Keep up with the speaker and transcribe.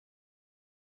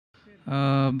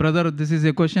Brother, this is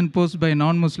a question posed by a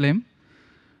non-Muslim.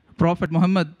 Prophet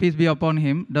Muhammad, peace be upon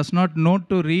him, does not know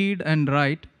to read and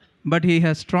write, but he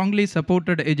has strongly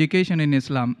supported education in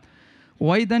Islam.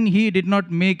 Why then he did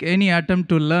not make any attempt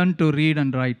to learn to read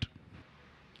and write?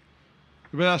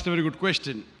 Well, that's a very good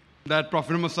question. That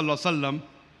Prophet Muhammad sallallahu alaihi wasallam,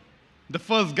 the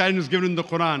first guidance given in the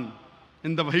Quran,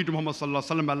 in the Wahi to Muhammad sallallahu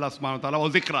alaihi wasallam, Allah subhanahu wa ta'ala,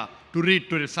 was Iqra, to read,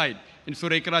 to recite. In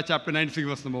Surah Iqra, chapter 96,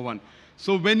 verse number 1.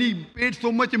 So when he paid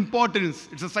so much importance,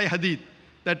 it's a Sahih Hadith,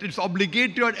 that it's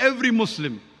obligatory on every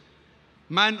Muslim,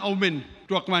 man or woman,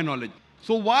 to acquire knowledge.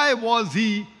 So why was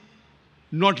he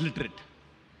not literate?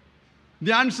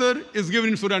 The answer is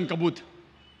given in Surah An-Kabut,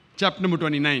 chapter number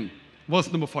 29,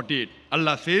 verse number 48.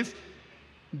 Allah says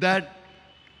that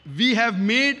we have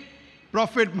made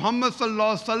Prophet Muhammad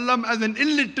sallallahu alaihi wasallam as an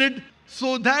illiterate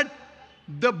so that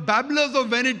the babblers of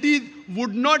vanities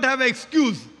would not have an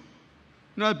excuse.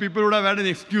 You know, people would have had an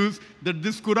excuse that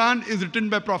this Quran is written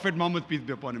by Prophet Muhammad, peace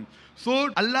be upon him. So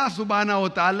Allah subhanahu wa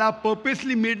ta'ala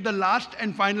purposely made the last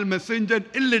and final messenger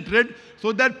illiterate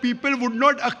so that people would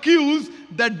not accuse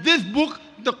that this book,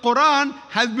 the Quran,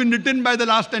 has been written by the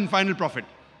last and final prophet.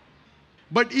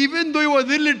 But even though he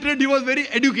was illiterate, he was very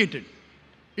educated.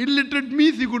 Illiterate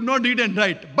means he could not read and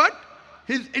write. But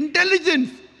his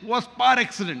intelligence was par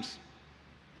excellence.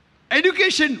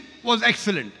 Education was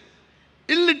excellent.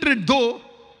 Illiterate though,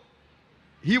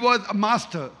 he was a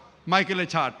master. Michael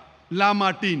H. Hart,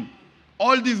 Lamartine,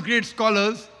 all these great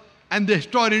scholars and the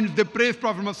historians, they praise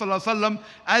Prophet Muhammad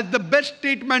as the best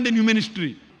statesman in human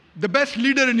history, the best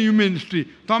leader in human history.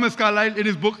 Thomas Carlyle, in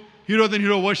his book, Heroes and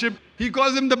Hero Worship, he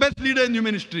calls him the best leader in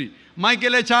human history.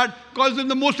 Michael H. Hart calls him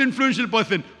the most influential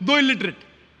person, though illiterate.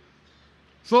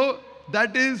 So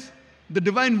that is the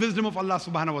divine wisdom of Allah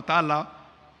subhanahu wa ta'ala.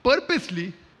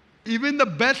 Purposely, even the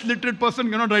best literate person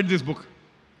cannot write this book.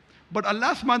 But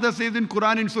Allah subhanahu wa ta'ala says in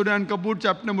Quran, in Surah An-Kabut,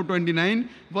 chapter number 29,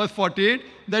 verse 48,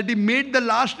 that He made the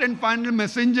last and final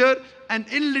messenger an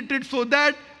illiterate so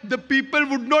that the people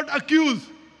would not accuse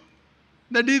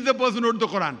that he is the person who wrote the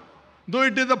Quran. Though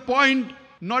it is a point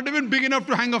not even big enough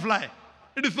to hang a fly.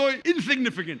 It is so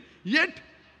insignificant. Yet,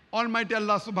 Almighty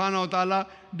Allah subhanahu wa ta'ala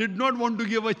did not want to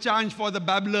give a chance for the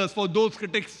babblers, for those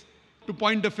critics to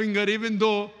point a finger, even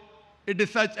though it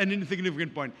is such an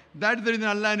insignificant point. That is the reason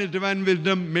Allah in His divine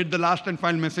wisdom made the last and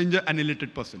final messenger an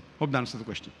illiterate person. Hope that answers the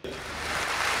question.